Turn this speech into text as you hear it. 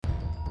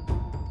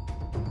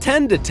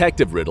10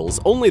 detective riddles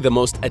only the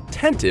most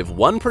attentive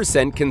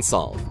 1% can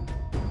solve.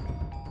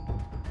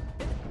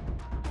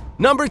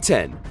 Number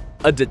 10.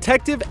 A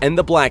detective and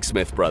the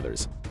blacksmith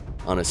brothers.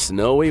 On a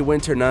snowy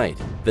winter night,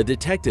 the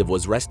detective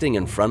was resting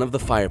in front of the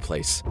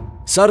fireplace.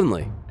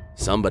 Suddenly,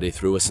 somebody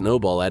threw a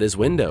snowball at his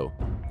window.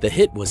 The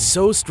hit was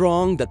so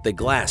strong that the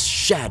glass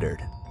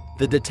shattered.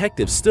 The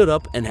detective stood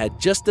up and had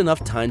just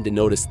enough time to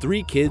notice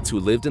 3 kids who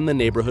lived in the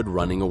neighborhood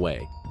running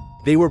away.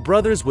 They were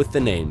brothers with the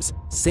names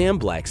Sam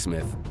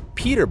Blacksmith,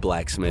 Peter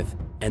Blacksmith,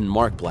 and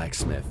Mark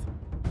Blacksmith.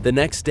 The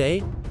next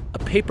day, a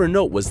paper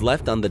note was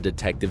left on the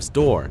detective's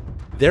door.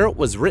 There it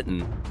was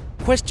written,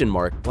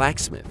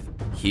 "Blacksmith."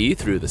 He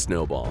threw the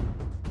snowball.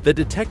 The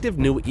detective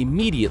knew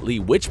immediately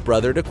which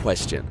brother to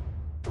question.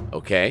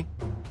 Okay,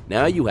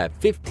 now you have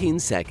 15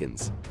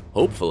 seconds.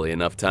 Hopefully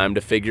enough time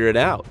to figure it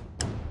out.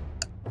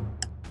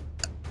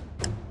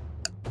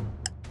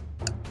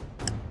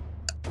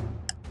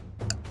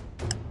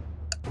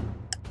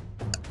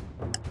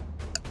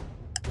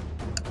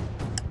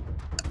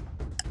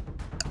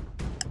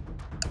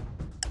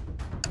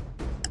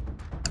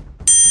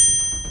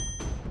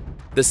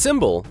 The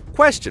symbol, ?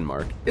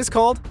 is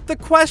called the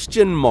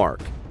question mark.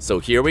 So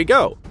here we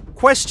go.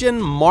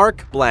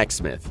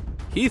 Blacksmith.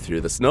 He threw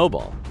the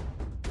snowball.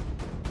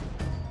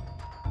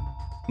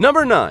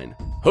 Number 9.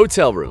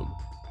 Hotel room.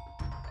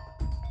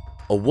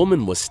 A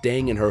woman was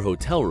staying in her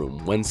hotel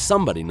room when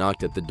somebody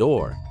knocked at the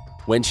door.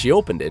 When she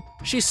opened it,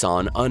 she saw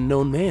an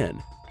unknown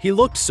man. He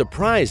looked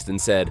surprised and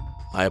said,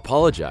 "I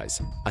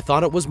apologize. I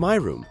thought it was my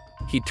room."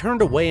 He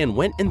turned away and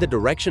went in the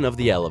direction of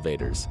the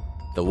elevators.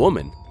 The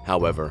woman,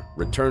 however,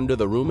 returned to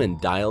the room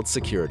and dialed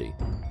security.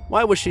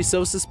 Why was she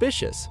so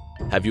suspicious?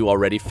 Have you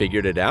already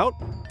figured it out?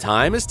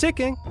 Time is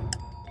ticking.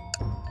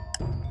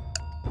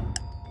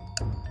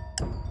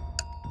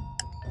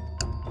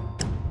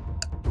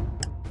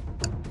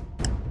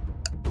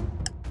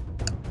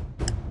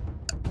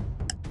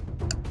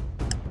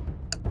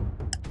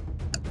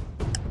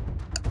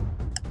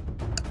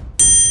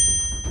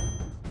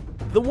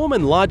 The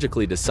woman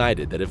logically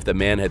decided that if the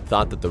man had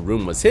thought that the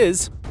room was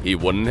his, he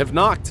wouldn't have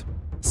knocked.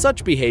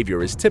 Such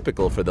behavior is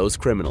typical for those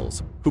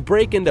criminals who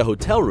break into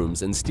hotel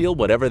rooms and steal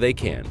whatever they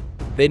can.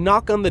 They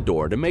knock on the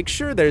door to make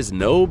sure there's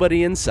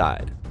nobody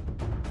inside.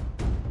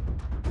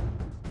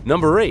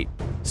 Number 8.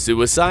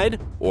 Suicide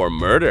or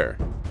murder.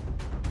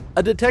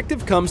 A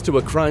detective comes to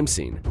a crime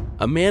scene.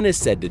 A man is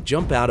said to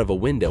jump out of a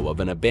window of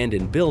an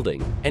abandoned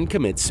building and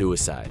commit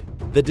suicide.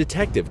 The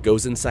detective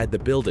goes inside the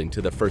building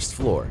to the first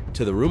floor,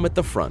 to the room at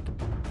the front.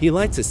 He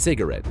lights a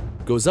cigarette,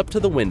 goes up to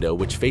the window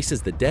which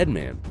faces the dead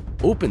man,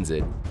 opens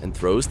it, and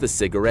throws the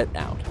cigarette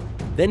out.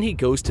 Then he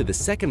goes to the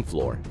second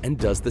floor and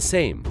does the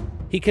same.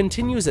 He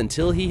continues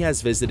until he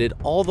has visited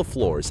all the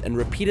floors and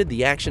repeated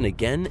the action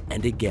again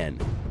and again.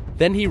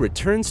 Then he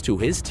returns to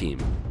his team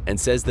and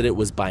says that it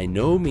was by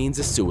no means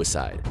a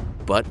suicide,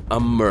 but a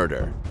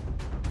murder.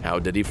 How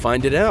did he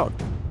find it out?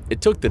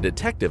 It took the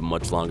detective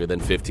much longer than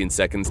 15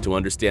 seconds to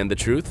understand the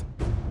truth.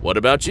 What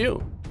about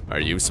you?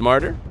 Are you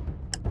smarter?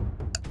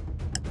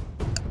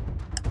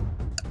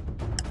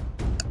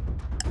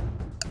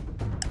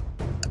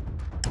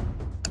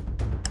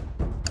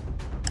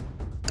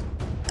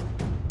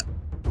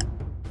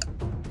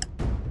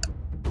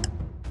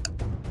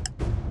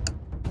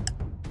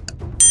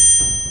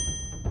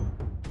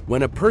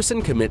 When a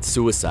person commits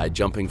suicide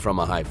jumping from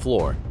a high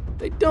floor,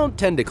 they don't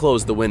tend to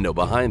close the window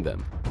behind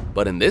them.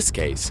 But in this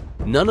case,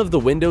 none of the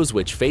windows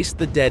which faced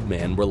the dead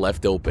man were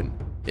left open.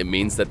 It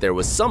means that there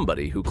was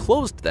somebody who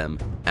closed them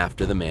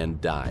after the man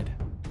died.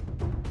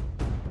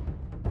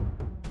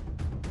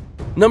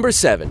 Number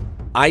 7.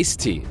 Iced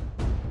tea.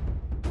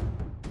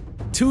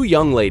 2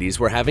 young ladies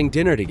were having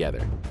dinner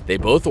together. They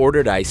both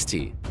ordered iced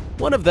tea.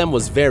 One of them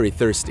was very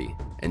thirsty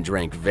and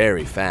drank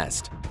very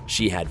fast.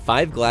 She had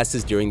 5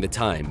 glasses during the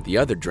time, the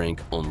other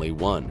drank only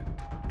 1.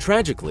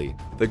 Tragically,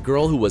 the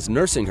girl who was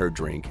nursing her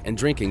drink and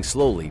drinking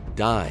slowly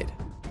died.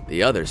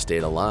 The other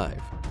stayed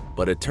alive,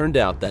 but it turned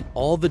out that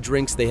all the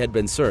drinks they had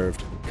been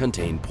served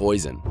contained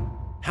poison.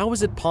 How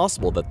is it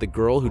possible that the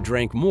girl who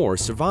drank more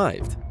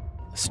survived?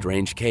 A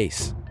strange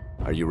case.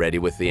 Are you ready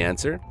with the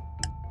answer?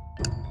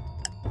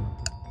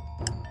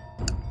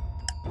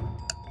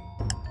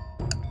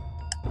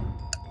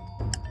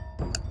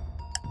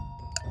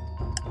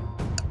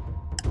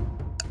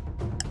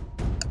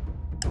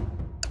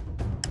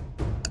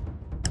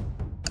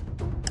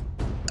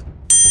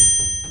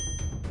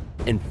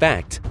 In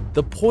fact,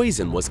 the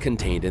poison was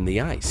contained in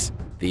the ice.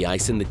 The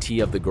ice in the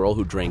tea of the girl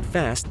who drank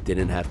fast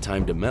didn't have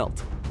time to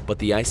melt, but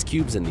the ice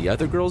cubes in the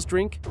other girl's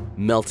drink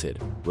melted,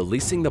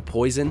 releasing the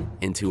poison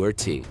into her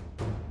tea.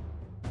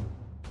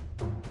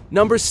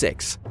 Number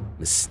 6.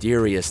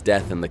 Mysterious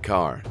death in the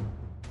car.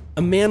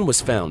 A man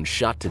was found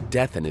shot to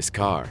death in his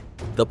car.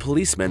 The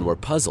policemen were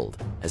puzzled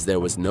as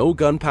there was no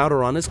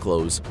gunpowder on his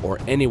clothes or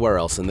anywhere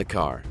else in the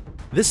car.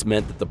 This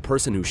meant that the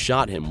person who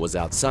shot him was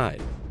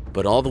outside,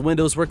 but all the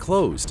windows were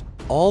closed,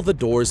 all the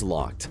doors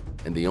locked,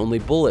 and the only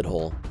bullet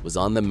hole was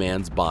on the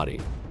man's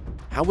body.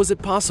 How was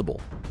it possible?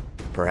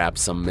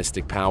 Perhaps some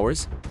mystic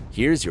powers?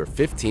 Here's your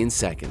 15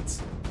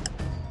 seconds.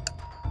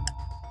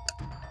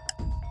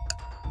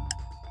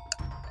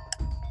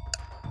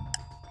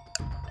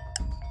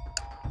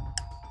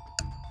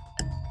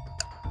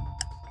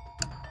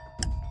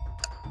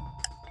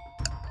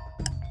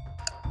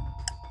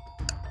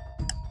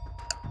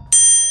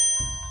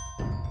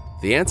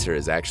 The answer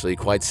is actually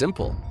quite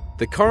simple.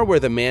 The car where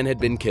the man had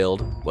been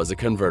killed was a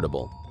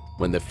convertible.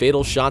 When the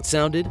fatal shot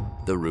sounded,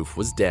 the roof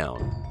was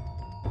down.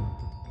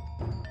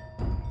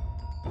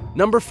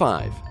 Number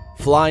 5.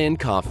 Fly in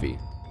coffee.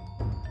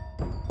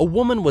 A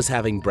woman was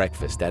having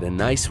breakfast at a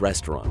nice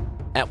restaurant.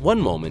 At one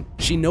moment,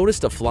 she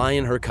noticed a fly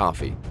in her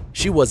coffee.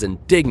 She was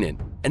indignant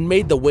and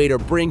made the waiter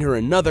bring her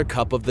another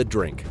cup of the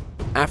drink.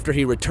 After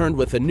he returned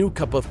with a new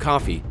cup of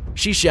coffee,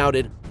 she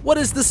shouted, "What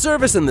is the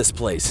service in this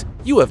place?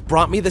 You have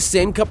brought me the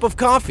same cup of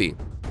coffee."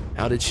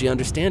 How did she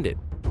understand it?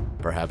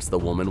 Perhaps the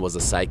woman was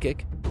a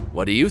psychic?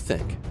 What do you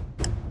think?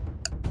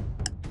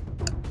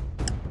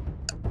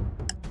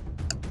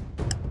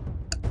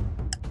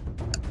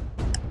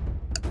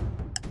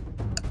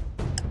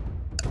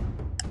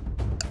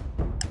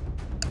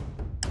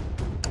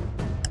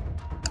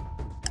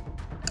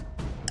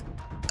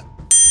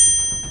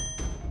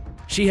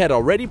 She had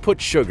already put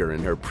sugar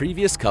in her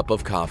previous cup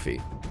of coffee.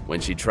 When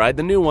she tried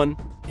the new one,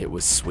 it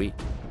was sweet.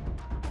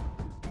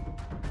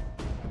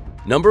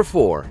 Number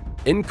 4.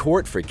 In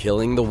court for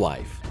killing the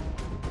wife.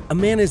 A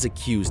man is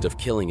accused of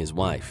killing his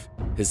wife.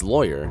 His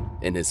lawyer,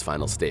 in his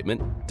final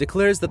statement,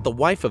 declares that the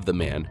wife of the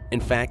man, in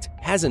fact,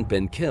 hasn't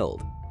been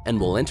killed and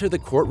will enter the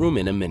courtroom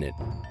in a minute.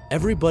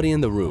 Everybody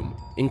in the room,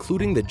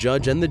 including the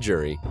judge and the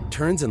jury,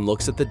 turns and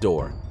looks at the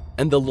door,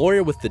 and the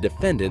lawyer with the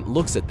defendant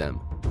looks at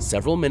them.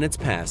 Several minutes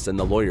pass and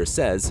the lawyer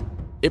says,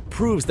 "It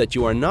proves that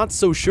you are not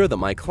so sure that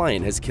my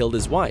client has killed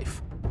his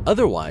wife.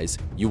 Otherwise,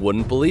 you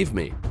wouldn't believe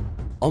me."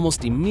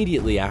 Almost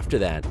immediately after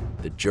that,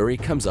 the jury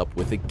comes up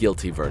with a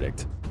guilty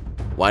verdict.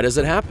 Why does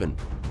it happen?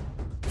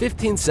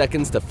 15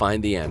 seconds to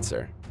find the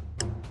answer.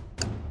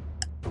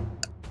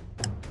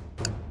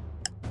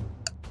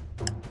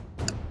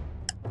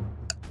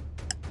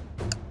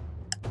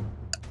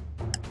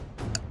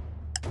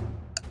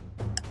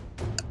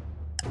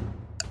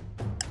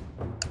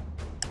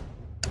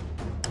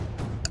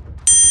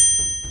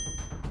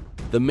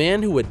 The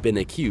man who had been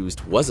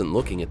accused wasn't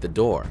looking at the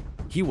door.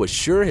 He was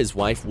sure his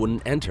wife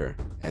wouldn't enter,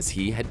 as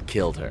he had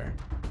killed her.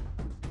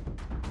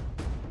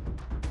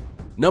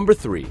 Number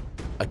 3.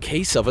 A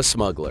case of a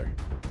smuggler.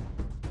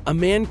 A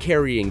man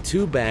carrying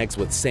 2 bags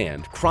with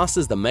sand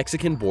crosses the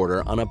Mexican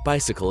border on a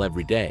bicycle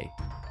every day.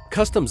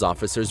 Customs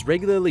officers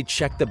regularly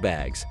check the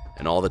bags,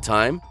 and all the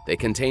time, they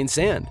contain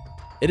sand.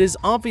 It is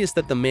obvious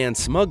that the man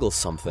smuggles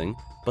something,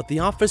 but the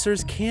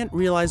officers can't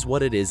realize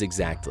what it is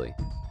exactly.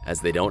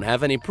 As they don't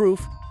have any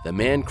proof, the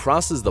man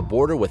crosses the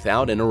border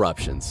without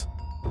interruptions.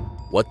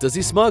 What does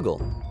he smuggle?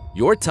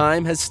 Your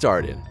time has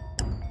started.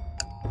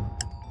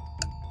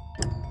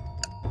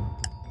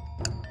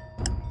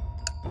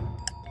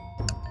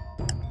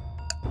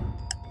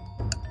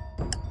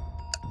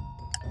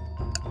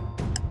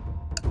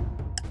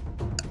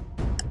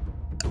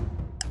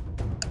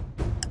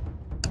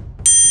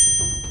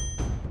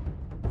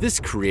 This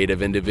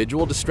creative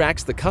individual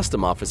distracts the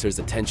custom officer's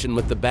attention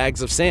with the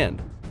bags of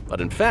sand,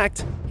 but in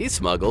fact, he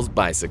smuggles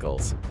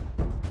bicycles.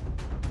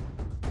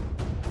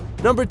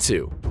 Number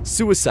 2.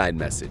 Suicide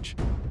message.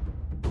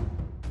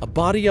 A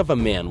body of a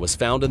man was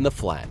found in the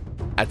flat.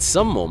 At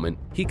some moment,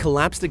 he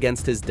collapsed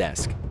against his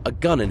desk, a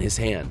gun in his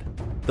hand.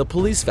 The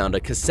police found a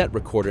cassette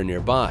recorder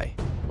nearby.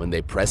 When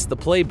they pressed the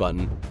play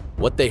button,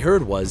 what they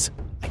heard was,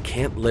 "I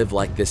can't live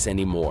like this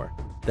anymore."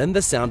 Then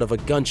the sound of a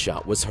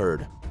gunshot was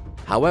heard.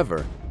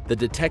 However, the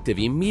detective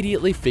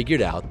immediately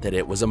figured out that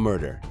it was a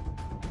murder.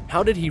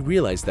 How did he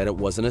realize that it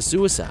wasn't a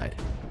suicide?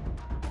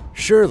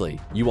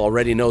 Surely, you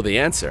already know the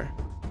answer.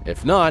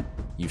 If not,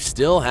 you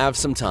still have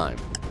some time.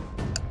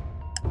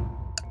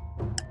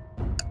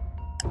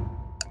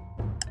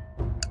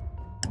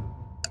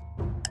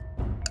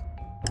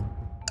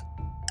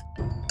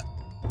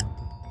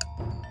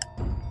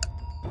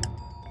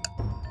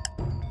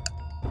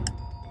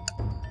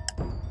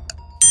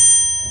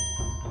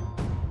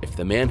 If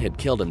the man had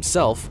killed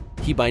himself,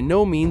 he by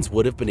no means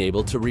would have been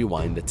able to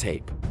rewind the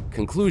tape.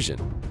 Conclusion: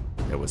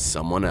 there was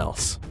someone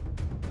else.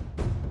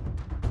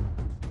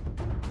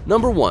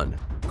 Number 1.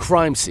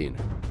 Crime scene.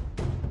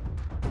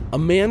 A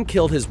man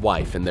killed his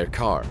wife in their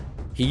car.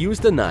 He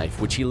used a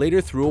knife which he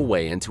later threw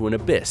away into an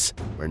abyss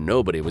where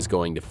nobody was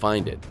going to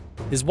find it.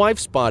 His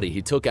wife's body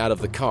he took out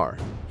of the car.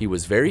 He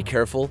was very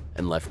careful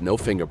and left no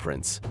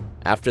fingerprints.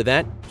 After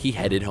that, he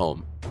headed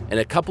home. In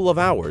a couple of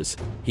hours,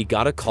 he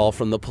got a call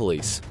from the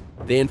police.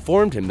 They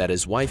informed him that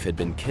his wife had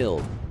been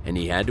killed, and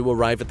he had to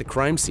arrive at the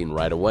crime scene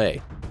right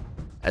away.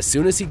 As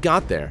soon as he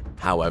got there,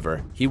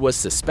 however, he was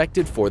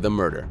suspected for the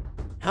murder.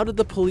 How did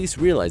the police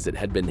realize it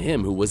had been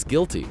him who was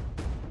guilty?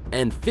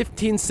 And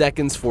 15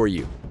 seconds for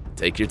you.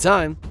 Take your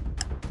time.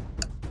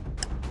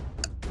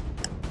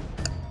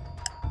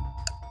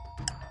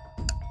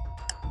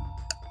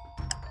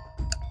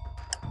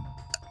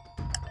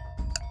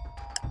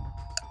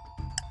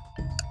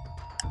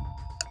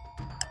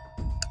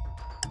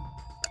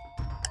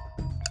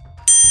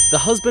 The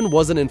husband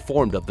wasn't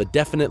informed of the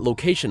definite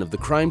location of the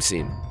crime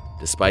scene.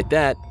 Despite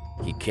that,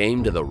 he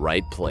came to the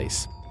right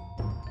place.